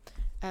known.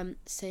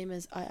 Same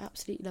as I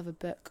absolutely love a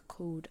book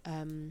called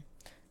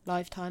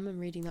Lifetime. I'm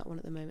reading that one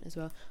at the moment as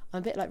well. I'm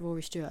a bit like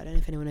Rory Stewart. I don't know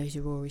if anyone knows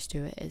who Rory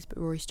Stewart is, but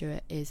Rory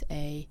Stewart is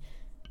a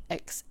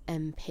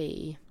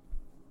ex-MP,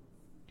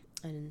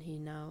 and he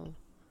now,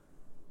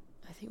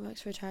 I think,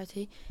 works for a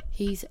charity.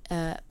 He's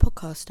a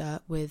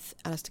podcaster with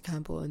Alistair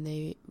Campbell, and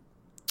they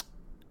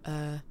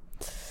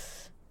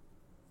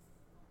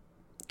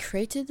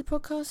created the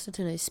podcast. I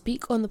don't know,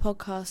 speak on the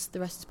podcast The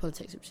Rest is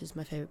Politics, which is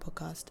my favourite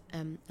podcast,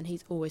 and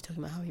he's always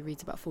talking about how he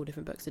reads about 4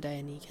 different books a day,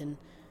 and he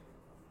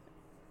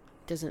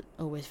doesn't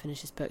always finish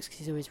his books because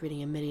he's always reading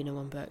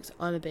 1,000,001 books.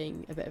 I'm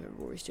being a bit of a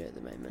Rory Stewart at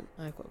the moment.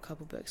 I've got a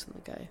couple books on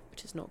the go,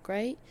 which is not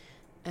great,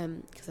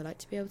 because I like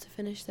to be able to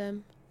finish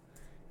them.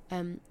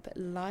 But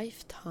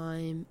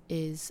Lifetime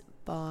is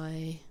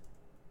by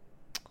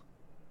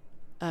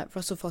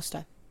Russell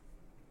Foster,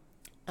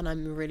 and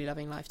I'm really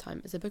loving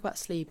Lifetime. It's a book about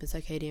sleep and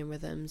circadian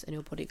rhythms and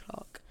your body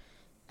clock,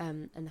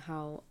 and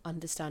how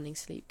understanding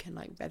sleep can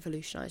like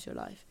revolutionise your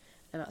life.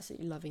 I'm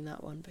absolutely loving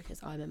that one because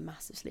I'm a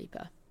massive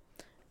sleeper,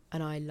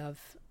 and I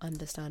love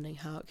understanding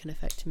how it can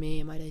affect me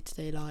in my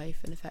day-to-day life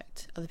and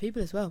affect other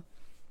people as well.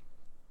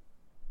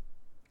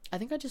 I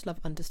think I just love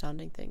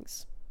understanding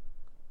things.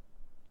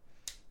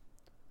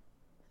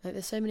 Like,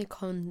 there's so many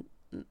complex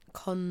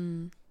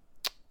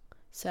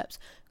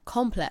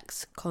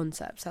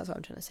concepts, that's what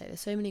I'm trying to say. There's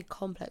so many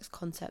complex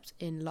concepts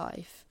in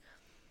life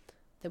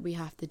that we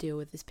have to deal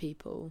with as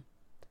people,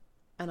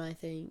 And I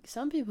think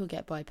some people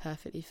get by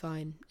perfectly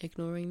fine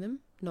ignoring them,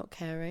 not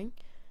caring.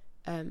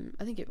 I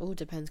think it all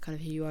depends kind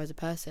of who you are as a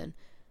person.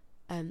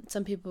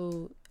 Some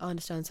people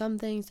understand some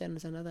things, don't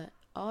understand other.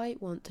 I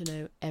want to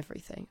know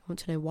everything. I want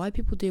to know why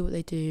people do what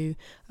they do.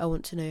 I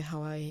want to know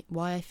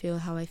why I feel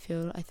how I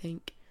feel. I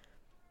think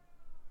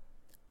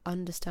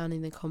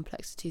understanding the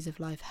complexities of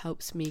life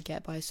helps me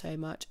get by so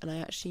much, and I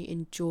actually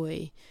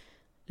enjoy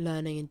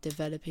learning and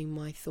developing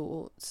my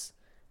thoughts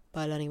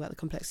by learning about the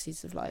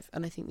complexities of life.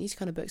 And I think these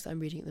kind of books that I'm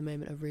reading at the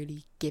moment are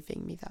really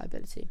giving me that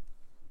ability.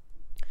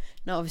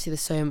 Now obviously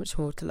there's so much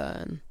more to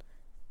learn,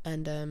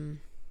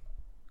 and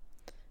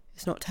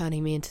it's not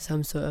turning me into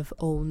some sort of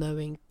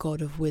all-knowing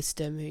god of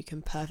wisdom who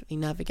can perfectly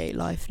navigate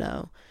life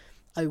now.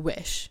 I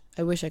wish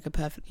I could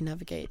perfectly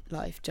navigate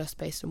life just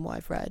based on what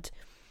I've read.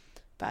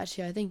 But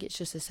actually I think it's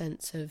just a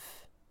sense of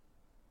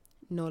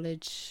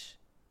knowledge,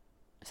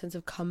 a sense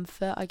of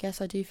comfort. I guess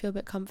I do feel a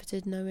bit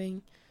comforted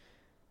knowing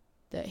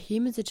that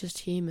humans are just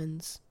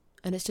humans,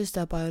 and it's just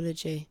our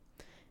biology.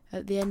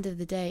 At the end of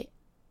the day,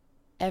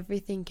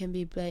 everything can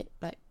be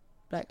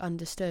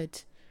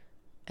understood,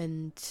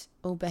 and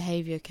all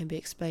behaviour can be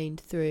explained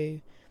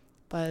through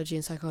biology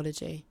and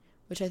psychology,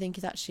 which I think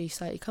is actually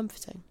slightly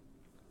comforting.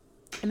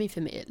 I mean, for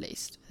me at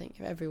least. I think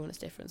everyone is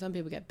different. Some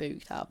people get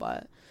spooked out by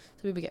it.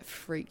 Some people get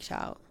freaked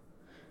out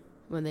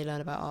when they learn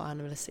about our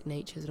animalistic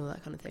natures and all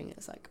that kind of thing.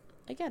 It's like,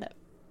 I get it.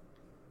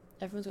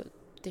 Everyone's got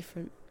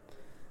different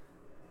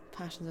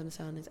passions and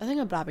understandings. I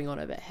think I'm blabbing on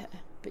a bit here,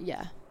 but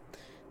yeah,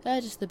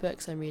 they're just the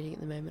books I'm reading at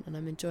the moment, and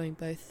I'm enjoying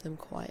both of them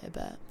quite a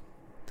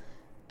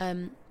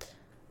bit.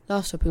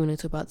 Last topic we want to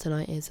talk about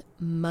tonight is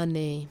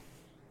money.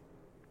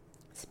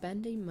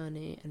 Spending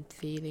money and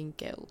feeling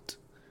guilt.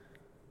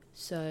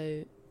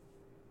 So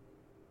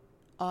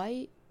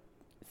I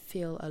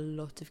feel a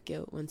lot of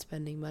guilt when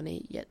spending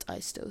money, yet I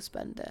still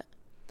spend it.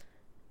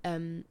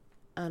 And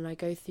I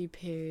go through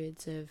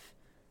periods of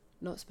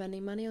not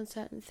spending money on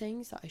certain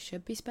things that I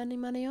should be spending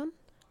money on.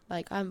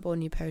 Like, I haven't bought a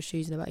new pair of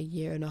shoes in about 1.5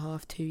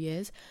 years, 2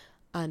 years,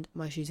 and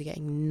my shoes are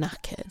getting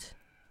knackered.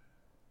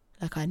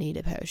 Like, I need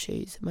a pair of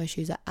shoes. My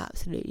shoes are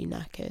absolutely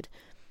knackered,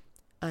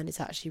 and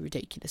it's actually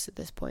ridiculous at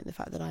this point, the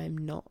fact that I am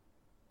not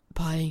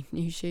buying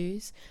new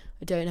shoes.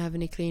 I don't have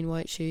any clean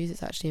white shoes.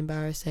 It's actually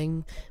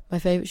embarrassing. My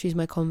favourite shoes,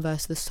 my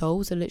Converse, the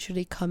soles are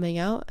literally coming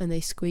out, and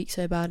they squeak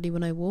so badly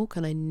when I walk,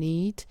 and I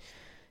need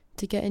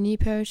to get a new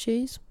pair of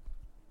shoes.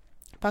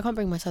 But I can't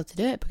bring myself to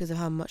do it because of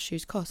how much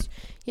shoes cost.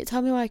 Yet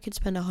tell me why I could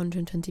spend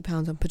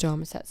 £120 on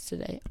pyjama sets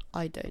today.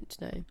 I don't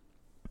know.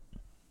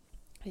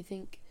 I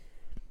think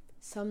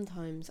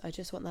sometimes I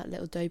just want that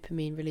little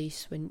dopamine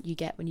release when you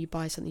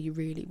buy something you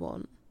really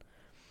want.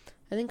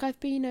 I think I've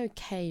been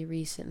okay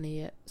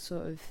recently at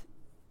sort of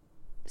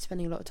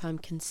spending a lot of time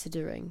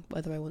considering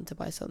whether I want to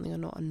buy something or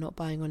not, and not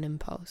buying on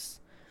impulse.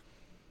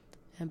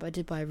 But I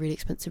did buy a really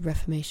expensive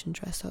Reformation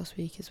dress last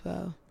week as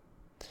well.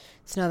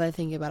 So now that I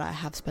think about it, I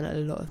have spent a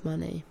lot of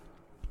money.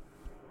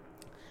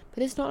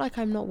 But it's not like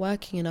I'm not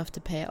working enough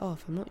to pay it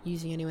off. I'm not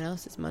using anyone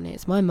else's money.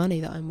 It's my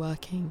money that I'm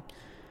working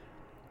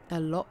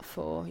a lot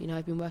for. You know,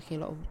 I've been working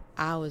a lot of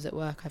hours at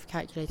work. I've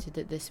calculated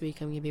that this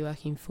week I'm going to be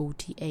working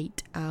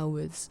 48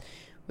 hours,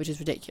 which is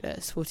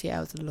ridiculous. 48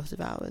 hours is a lot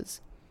of hours.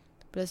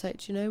 But it's like,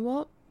 do you know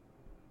what?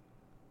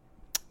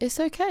 It's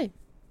okay.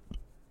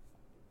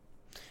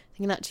 I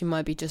think it actually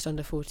might be just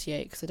under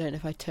 48, because I don't know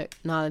if I took,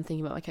 now I'm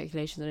thinking about my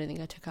calculations, I don't think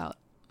I took out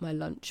my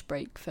lunch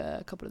break for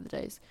a couple of the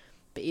days.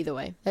 But either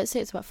way, let's say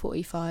it's about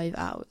 45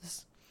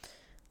 hours.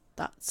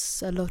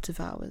 That's a lot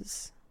of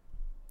hours.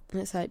 And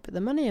it's like, but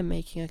the money I'm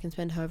making I can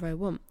spend however I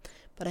want.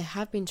 But I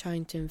have been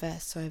trying to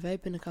invest, so I've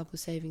opened a couple of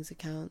savings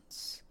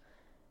accounts,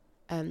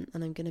 and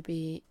I'm going to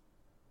be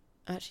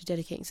actually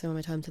dedicating some of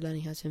my time to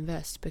learning how to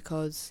invest,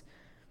 because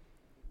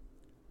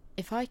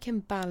if I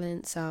can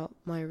balance out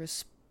my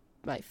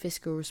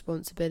fiscal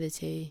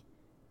responsibility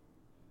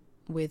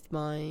with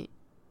my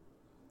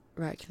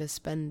reckless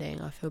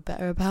spending, I feel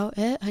better about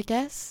it, I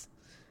guess.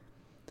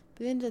 But at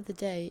the end of the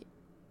day,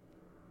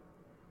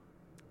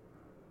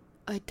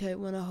 I don't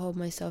want to hold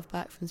myself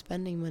back from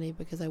spending money,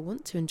 because I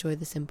want to enjoy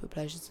the simple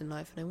pleasures in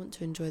life, and I want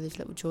to enjoy those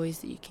little joys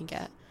that you can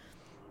get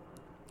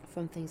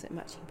from things like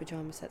matching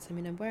pyjama sets. I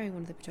mean, I'm wearing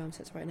one of the pyjama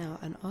sets right now,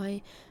 and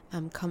I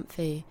am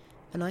comfy,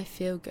 and I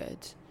feel good.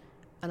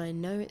 And I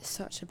know it's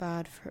such a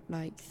bad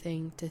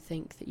thing to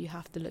think that you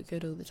have to look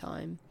good all the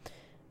time,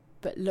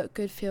 but look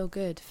good, feel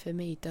good, for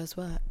me, does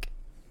work.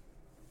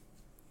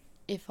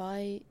 If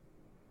I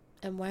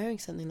am wearing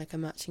something like a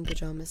matching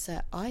pyjama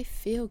set, I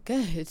feel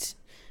good,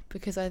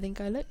 because I think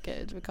I look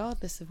good,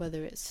 regardless of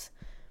whether it's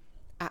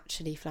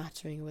actually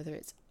flattering or whether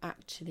it's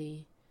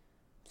actually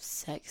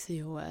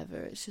sexy or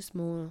whatever. It's just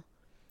more,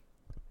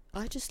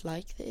 I just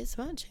like that it's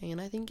matching, and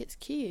I think it's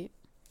cute.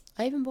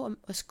 I even bought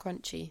a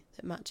scrunchie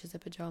that matches a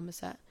pyjama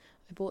set.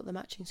 I bought the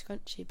matching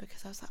scrunchie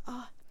because I was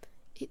like,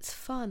 it's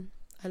fun.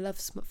 I love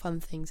fun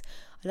things.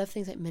 I love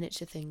things like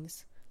miniature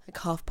things, like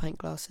half pint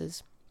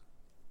glasses.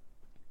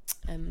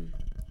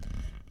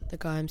 The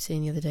guy I'm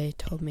seeing the other day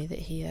told me that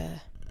he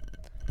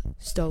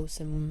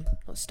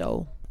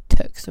took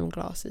took some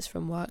glasses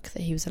from work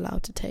that he was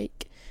allowed to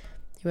take.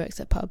 He works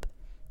at a pub,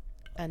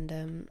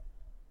 and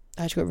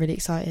I just got really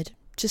excited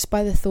just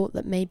by the thought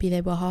that maybe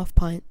they were half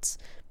pints,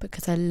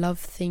 because I love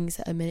things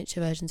that are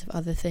miniature versions of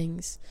other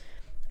things,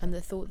 and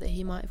the thought that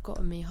he might have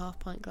gotten me half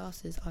pint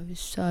glasses, I was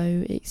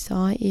so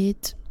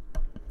excited.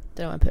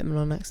 Don't know why I put him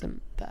on an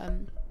accent, but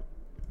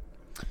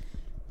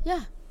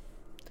yeah,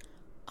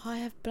 I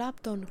have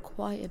blabbed on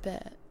quite a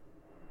bit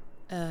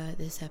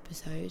this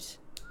episode,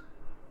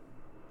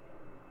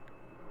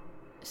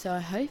 so I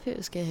hope it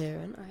was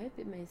coherent. I hope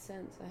it made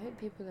sense. I hope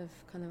people have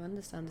kind of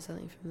understood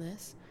something from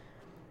this.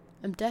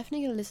 I'm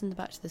definitely going to listen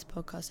back to this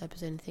podcast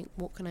episode and think,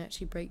 what can I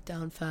actually break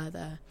down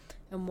further,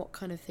 and what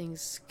kind of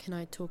things can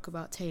I talk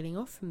about tailing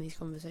off from these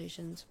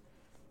conversations.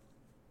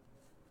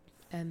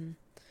 I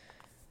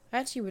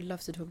actually would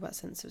love to talk about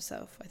sense of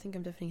self. I think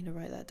I'm definitely going to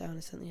write that down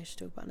as something I should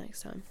talk about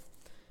next time.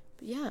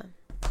 But yeah,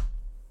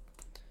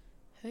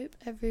 hope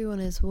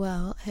everyone is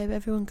well. I hope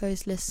everyone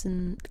goes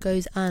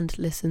and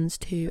listens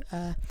to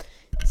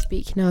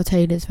Speak Now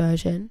Taylor's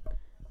version.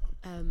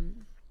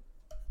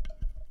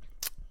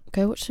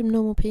 Go watch some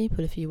Normal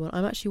People if you want.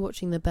 I'm actually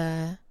watching The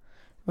Bear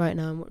right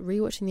now. I'm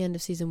rewatching the end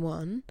of season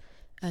 1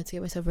 to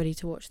get myself ready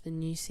to watch the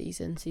new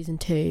season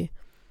 2.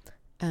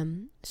 So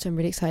I'm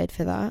really excited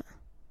for that.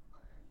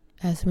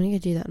 So I'm going to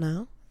go do that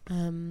now.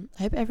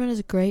 I hope everyone has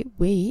a great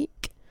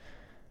week.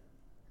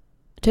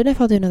 I don't know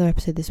if I'll do another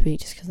episode this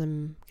week, just because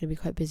I'm going to be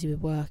quite busy with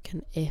work,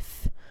 and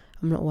if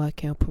I'm not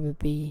working, I'll probably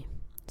be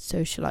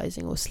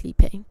socialising or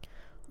sleeping,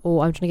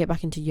 or I'm trying to get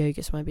back into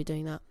yoga, so I might be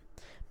doing that.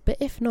 But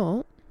if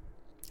not,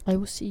 I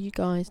will see you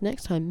guys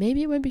next time.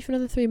 Maybe it won't be for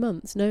another 3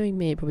 months. Knowing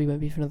me, it probably won't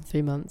be for another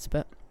 3 months,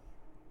 but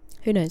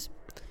who knows.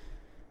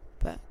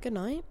 But good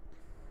night.